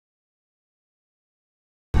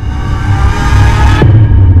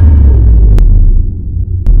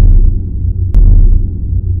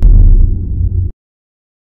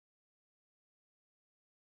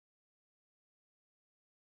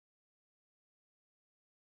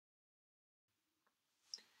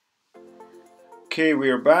Okay, we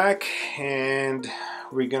are back and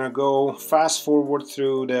we're gonna go fast forward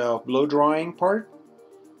through the blow drying part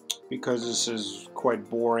because this is quite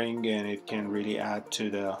boring and it can really add to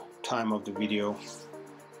the time of the video,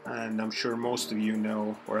 and I'm sure most of you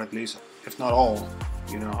know, or at least if not all,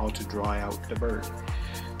 you know how to dry out the bird.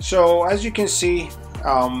 So as you can see,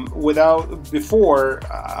 before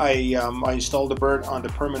I installed the bird on the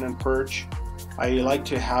permanent perch, I like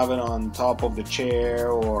to have it on top of the chair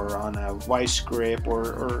or on a vice grip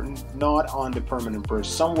or not on the permanent perch,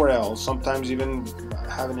 somewhere else, sometimes even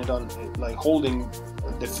having it on, like holding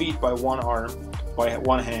the feet by one arm, by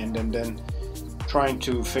one hand, and then trying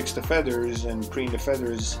to fix the feathers and preen the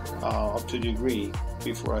feathers up to the degree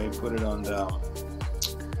before I put it on the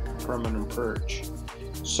permanent perch.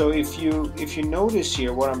 So if you notice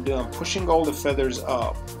here what I'm doing, I'm pushing all the feathers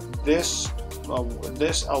up. This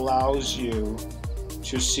allows you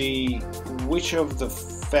to see which of the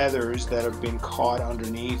feathers that have been caught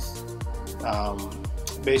underneath.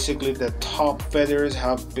 Basically the top feathers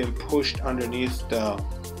have been pushed underneath the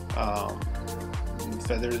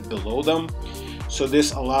feathers below them. So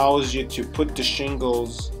this allows you to put the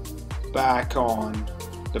shingles back on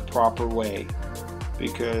the proper way,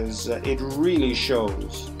 because it really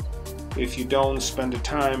shows if you don't spend the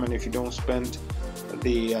time and if you don't spend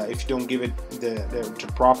if you don't give it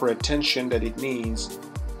the proper attention that it needs.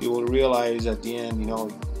 You will realize at the end,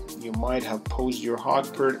 you might have posed your hog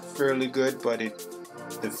fairly good, but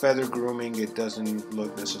the feather grooming, it doesn't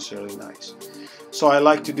look necessarily nice. So I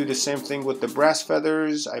like to do the same thing with the brass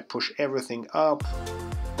feathers. I push everything up.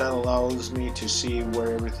 That allows me to see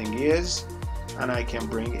where everything is, and I can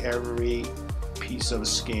bring every piece of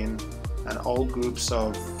skin and all groups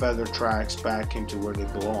of feather tracks back into where they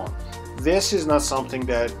belong. This is not something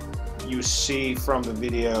that you see from the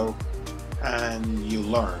video and you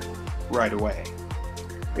learn right away.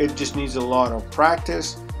 It just needs a lot of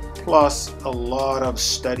practice plus a lot of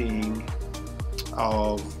studying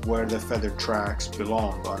of where the feather tracks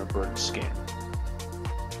belong on a bird's skin.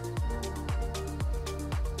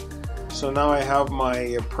 So now I have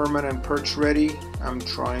my permanent perch ready. I'm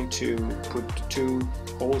trying to put the 2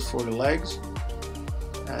 holes for the legs,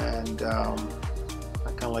 and I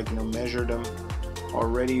kind of like measure them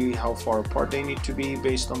already, how far apart they need to be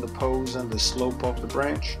based on the pose and the slope of the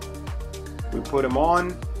branch. We put them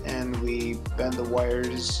on and we bend the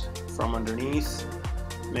wires from underneath,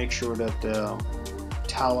 make sure that the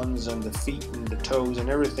talons and the feet and the toes and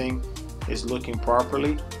everything is looking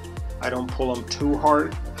properly. I don't pull them too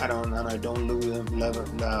hard, I don't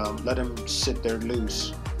let them sit there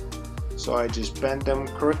loose. So I just bend them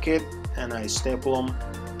crooked and I staple them,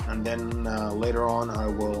 and then later on I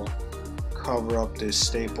will cover up this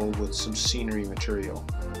staple with some scenery material.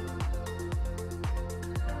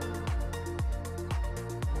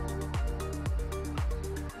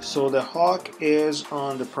 So the hawk is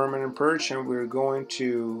on the permanent perch, and we're going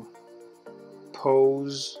to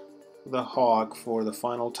pose the hawk for the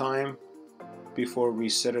final time before we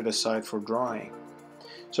set it aside for drying.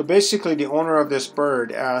 So basically the owner of this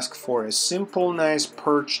bird asked for a simple, nice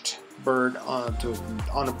perched bird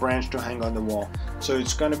on a branch to hang on the wall. So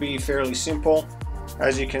it's going to be fairly simple,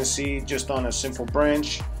 as you can see, just on a simple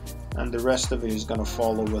branch, and the rest of it is going to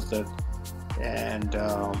follow with it. And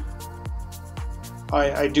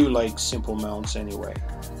I do like simple mounts anyway.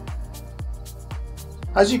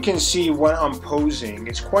 As you can see, when I'm posing,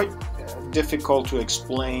 it's quite difficult to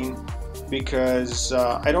explain because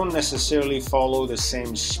I don't necessarily follow the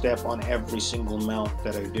same step on every single mount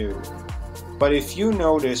that I do. But if you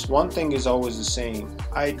notice, one thing is always the same.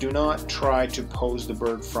 I do not try to pose the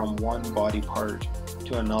bird from one body part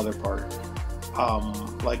to another part.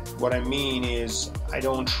 Like what I mean is, I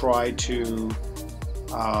don't try to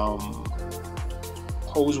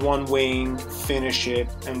pose one wing, finish it,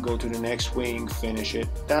 and go to the next wing, finish it.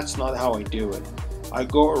 That's not how I do it. I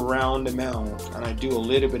go around the mount and I do a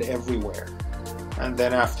little bit everywhere. And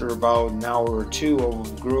then after about an hour or 2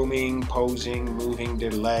 of grooming, posing, moving the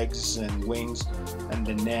legs and wings and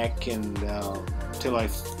the neck, and till I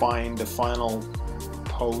find the final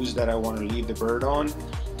pose that I want to leave the bird on,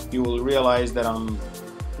 you will realize that I'm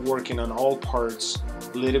working on all parts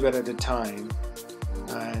a little bit at a time.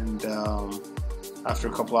 And after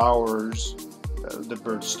a couple hours, the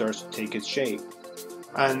bird starts to take its shape.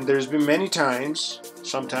 And there's been many times,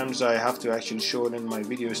 sometimes I have to actually show it in my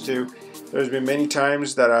videos too, there's been many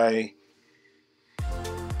times that I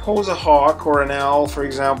pose a hawk or an owl, for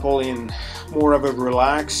example, in more of a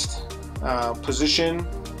relaxed position,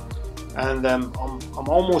 and then I'm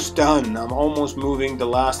almost done. I'm almost moving the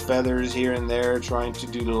last feathers here and there, trying to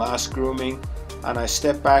do the last grooming, and I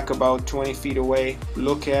step back about 20 feet away,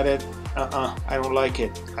 look at it, I don't like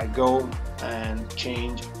it. I go and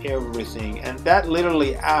change everything, and that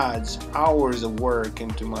literally adds hours of work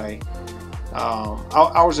into my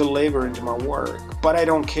hours of labor into my work. But I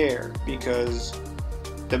don't care, because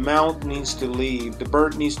the mount needs to leave, the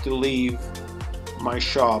bird needs to leave my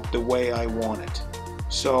shop the way I want it.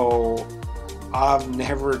 So I've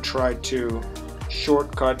never tried to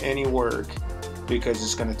shortcut any work because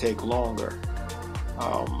it's going to take longer.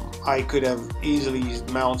 I could have easily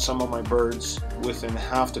mounted some of my birds within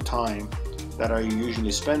half the time that I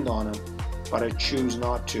usually spend on them, but I choose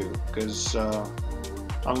not to, because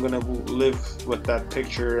I'm gonna live with that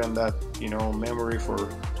picture and that, you know, memory for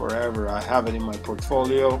forever. I have it in my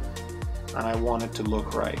portfolio, and I want it to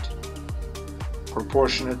look right,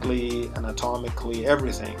 proportionately, anatomically,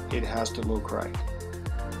 everything. It has to look right.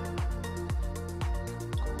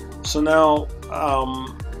 So now,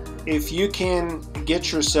 if you can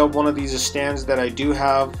get yourself one of these stands that I do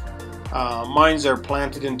have, mines are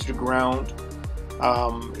planted into the ground.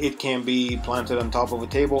 It can be planted on top of a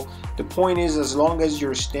table. The point is, as long as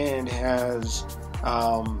your stand has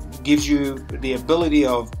gives you the ability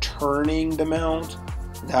of turning the mount,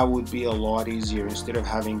 that would be a lot easier, instead of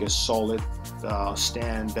having a solid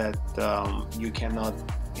stand that you cannot,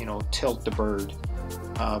 you know, tilt the bird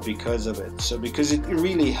because of it. So because it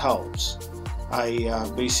really helps, I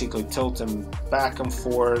basically tilt them back and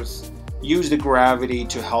forth, use the gravity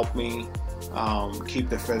to help me keep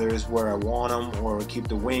the feathers where I want them, or keep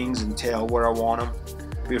the wings and tail where I want them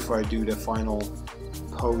before I do the final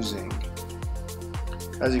posing.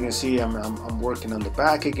 As you can see, I'm working on the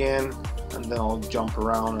back again, and then I'll jump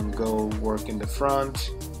around and go work in the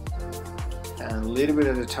front, and a little bit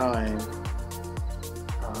at a time,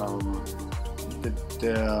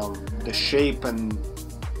 the shape and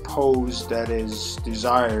pose that is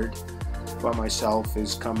desired by myself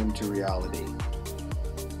is coming to reality.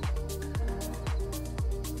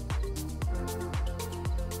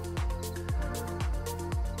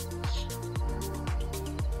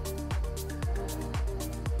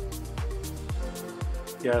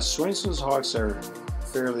 Yeah, Swainson's hawks are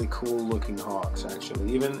fairly cool looking hawks,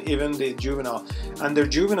 actually. Even the juvenile, and their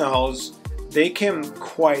juveniles, they can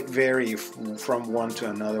quite vary from one to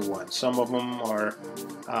another one. Some of them are,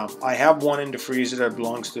 I have one in the freezer that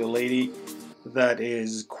belongs to a lady that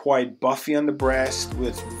is quite buffy on the breast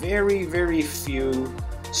with very, very few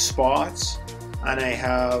spots. And I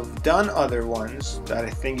have done other ones that I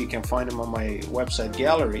think you can find them on my website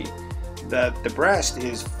gallery, that the breast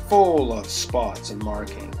is full of spots and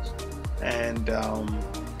markings. And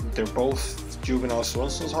they're both juvenile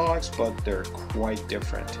Swanson's hawks, but they're quite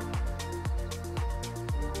different.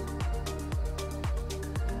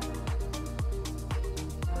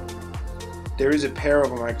 There is a pair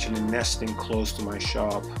of them actually nesting close to my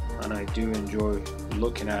shop, and I do enjoy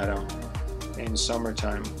looking at them in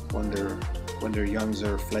summertime when their youngs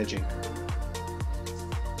are fledging.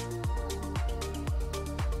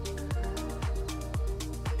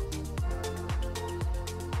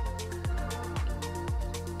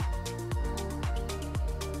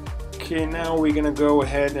 Okay, now we're gonna go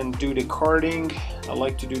ahead and do the carding. I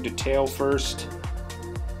like to do the tail first,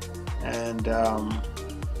 and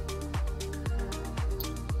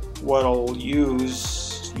what I'll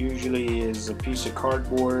use usually is a piece of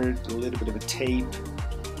cardboard, a little bit of a tape,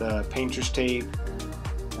 the painter's tape,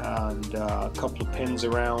 and a couple of pins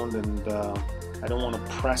around, and I don't want to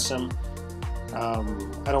press them.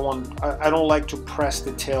 I don't like to press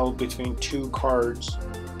the tail between two cards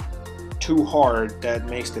too hard. That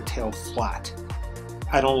makes the tail flat.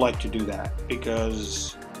 I don't like to do that,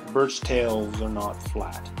 because birds' tails are not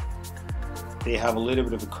flat. They have a little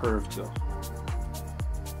bit of a curve to them.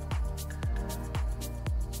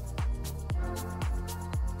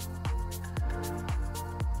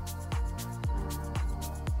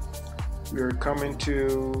 We're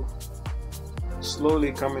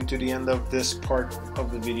slowly coming to the end of this part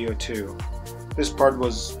of the video too. This part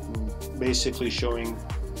was basically showing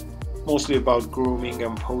mostly about grooming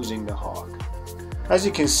and posing the hawk. As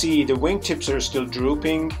you can see, the wingtips are still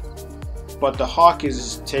drooping, but the hawk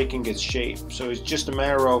is taking its shape. So it's just a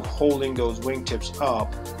matter of holding those wingtips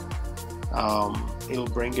up. It'll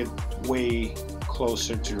bring it way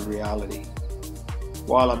closer to reality,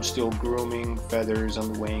 while I'm still grooming feathers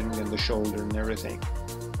on the wing and the shoulder and everything.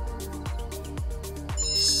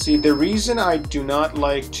 See, the reason I do not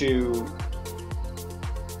like to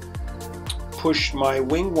push my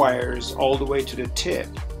wing wires all the way to the tip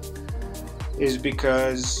is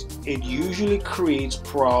because it usually creates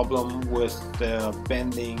problem with the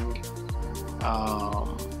bending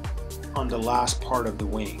on the last part of the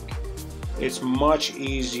wing. It's much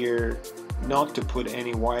easier not to put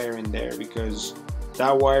any wire in there, because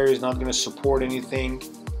that wire is not going to support anything,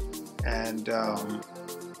 and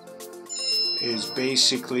is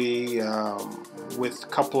basically with a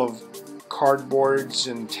couple of cardboards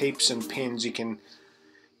and tapes and pins, you can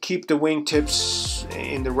keep the wingtips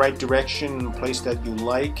in the right direction in the place that you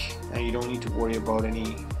like, and you don't need to worry about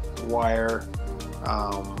any wire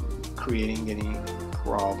creating any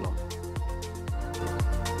problem.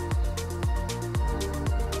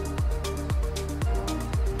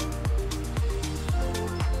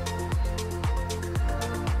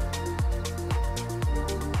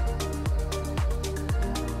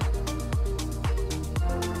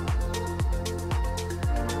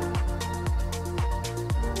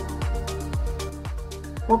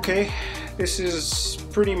 Okay, this is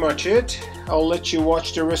pretty much it. I'll let you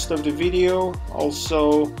watch the rest of the video.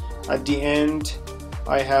 Also, at the end,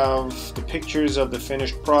 I have the pictures of the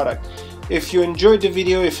finished product. If you enjoyed the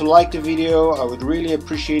video, if you liked the video, I would really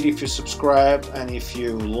appreciate if you subscribe, and if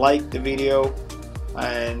you like the video,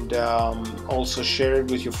 and also share it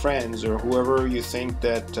with your friends or whoever you think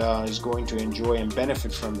that is going to enjoy and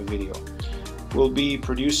benefit from the video. We'll be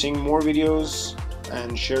producing more videos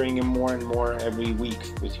and sharing them more and more every week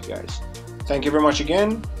with you guys. Thank you very much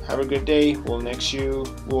again. Have a good day. We'll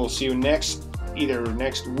see you either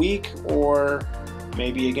next week or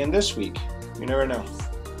maybe again this week. You never know.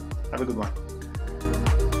 Have a good one.